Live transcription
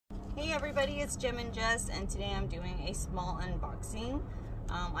Hey everybody, it's Gem and Jess, and today I'm doing a small unboxing.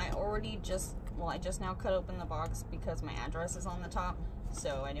 I just now cut open the box because my address is on the top,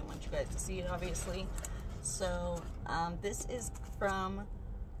 so I didn't want you guys to see it, obviously. So this is from,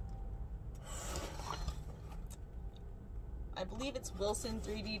 I believe it's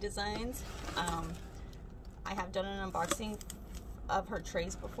Wilson3DDesigns. I have done an unboxing of her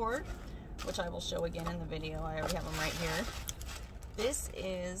trays before, which I will show again in the video. I already have them right here. This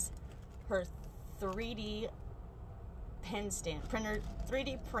is her 3D pen stand,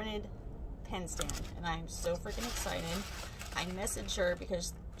 3D printed pen stand, and I'm so freaking excited. I messaged her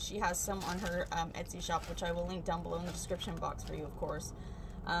because she has some on her Etsy shop, which I will link down below in the description box for you, of course.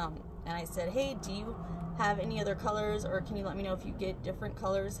 And I said, hey, do you have any other colors, or can you let me know if you get different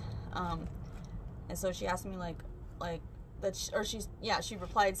colors? And so she asked me she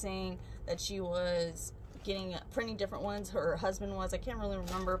replied saying that she was printing different ones. Her husband was, I can't really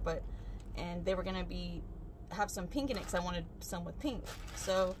remember, and they were gonna have some pink in it because I wanted some with pink.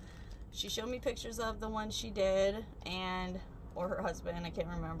 So she showed me pictures of the ones she did, or her husband, I can't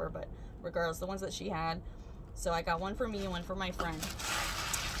remember, but regardless, the ones that she had. So I got one for me and one for my friend.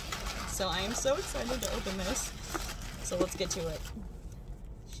 So I am so excited to open this. So let's get to it.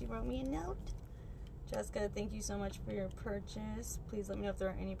 She wrote me a note. Jessica, thank you so much for your purchase. Please let me know if there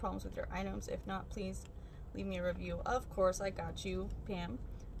are any problems with your items. If not, please leave me a review. Of course, I got you, Pam.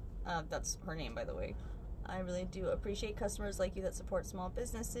 That's her name, by the way. I really do appreciate customers like you that support small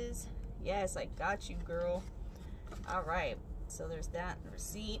businesses. Yes, I got you, girl. All right, so there's that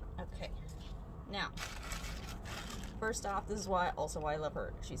receipt. Okay, now, first off, this is why I love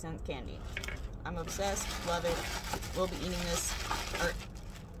her. She sends candy. I'm obsessed, love it. We'll be eating this.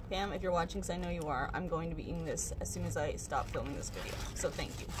 Pam, if you're watching, because I know you are, I'm going to be eating this as soon as I stop filming this video. So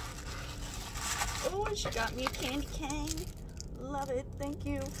thank you. Oh, and she got me a candy cane. Love it. Thank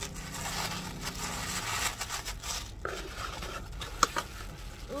you.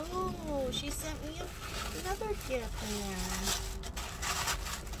 Oh, she sent me another gift in there.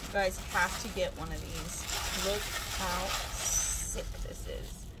 You guys have to get one of these. Look how sick this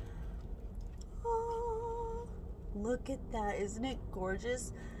is. Oh, look at that. Isn't it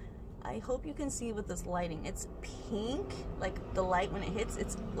gorgeous? I hope you can see with this lighting. It's pink, like the light when it hits,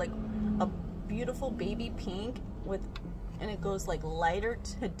 it's like a beautiful baby pink and it goes like lighter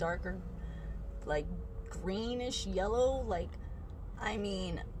to darker, like greenish yellow. Like, I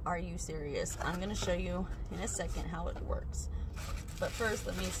mean, are you serious? I'm gonna show you in a second how it works. But first,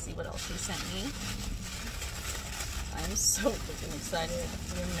 let me see what else she sent me. I'm so freaking excited.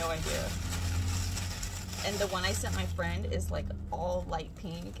 You have no idea. And the one I sent my friend is like all light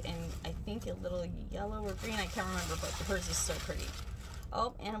pink and I think a little yellow or green. I can't remember, but hers is so pretty.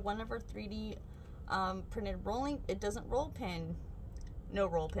 Oh, and one of her 3D printed rolling, it doesn't roll pin. No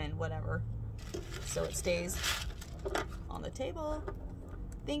roll pin, whatever. So it stays on the table.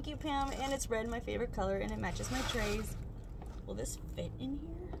 Thank you, Pam. And it's red, my favorite color, and it matches my trays. Will this fit in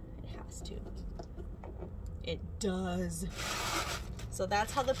here? It has to. It does. So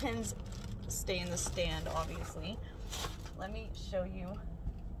that's how the pins stay in the stand, obviously. Let me show you.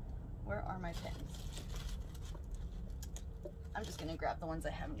 Where are my pens? I'm just gonna grab the ones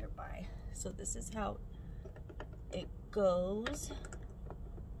I have nearby. So this is how it goes.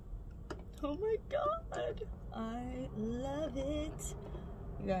 Oh my god, I love it.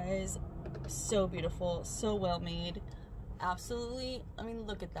 You guys, so beautiful, so well made. Absolutely, I mean,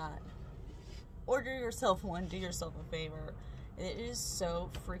 look at that. Order yourself one, do yourself a favor. It is so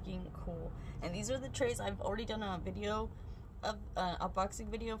freaking cool. And these are the trays. I've already done a video of unboxing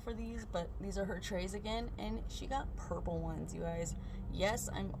video for these, but these are her trays again, and she got purple ones, you guys. Yes,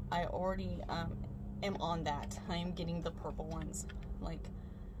 I already am on that. I am getting the purple ones. Like,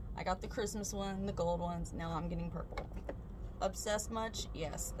 I got the Christmas one, the gold ones, now I'm getting purple. Obsessed much?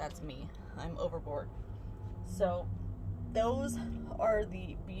 Yes, that's me. I'm overboard. So those are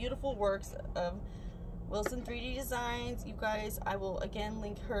the beautiful works of Wilson3DDesigns. You guys, I will again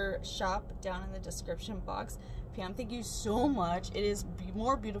link her shop down in the description box. Pam, thank you so much. It is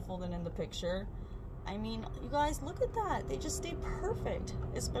more beautiful than in the picture. I mean, you guys, look at that. They just stay perfect,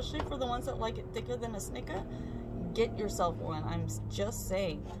 especially for the ones that like it thicker than a Snicker. Get yourself one. I'm just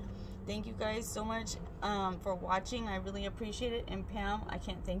saying. Thank you guys so much for watching. I really appreciate it. And Pam, I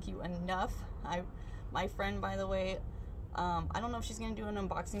can't thank you enough. My friend, by the way, I don't know if she's gonna do an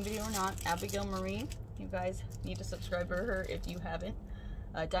unboxing video or not. Abigail Marie, you guys need to subscribe to her if you haven't.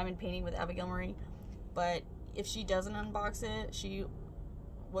 Diamond Painting with Abigail Marie. But if she doesn't unbox it, she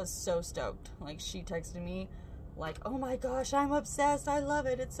was so stoked. Like, she texted me like, oh my gosh, I'm obsessed, I love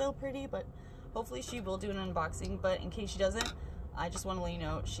it, it's so pretty. But hopefully she will do an unboxing. But in case she doesn't, I just want to let you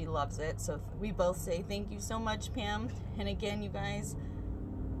know she loves it. So we both say thank you so much, Pam. And again, you guys,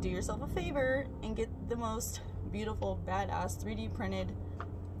 do yourself a favor and get the most beautiful, badass 3D printed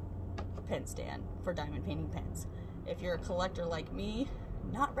pen stand for diamond painting pens. If you're a collector like me,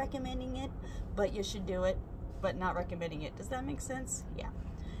 not recommending it, but you should do it, but not recommending it. Does that make sense? Yeah.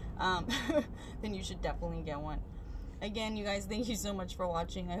 Then you should definitely get one. Again, you guys, thank you so much for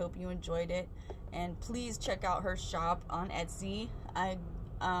watching. I hope you enjoyed it, and please check out her shop on Etsy. I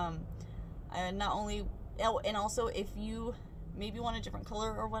not only, oh, and also if you maybe want a different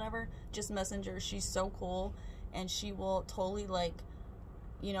color or whatever, just message her. She's so cool, and she will totally, like,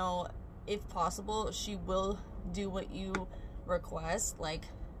 you know, if possible, she will do what you request. Like,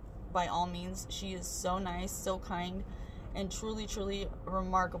 by all means, she is so nice, so kind, and truly, truly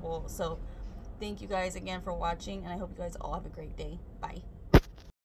remarkable. So thank you guys again for watching, and I hope you guys all have a great day.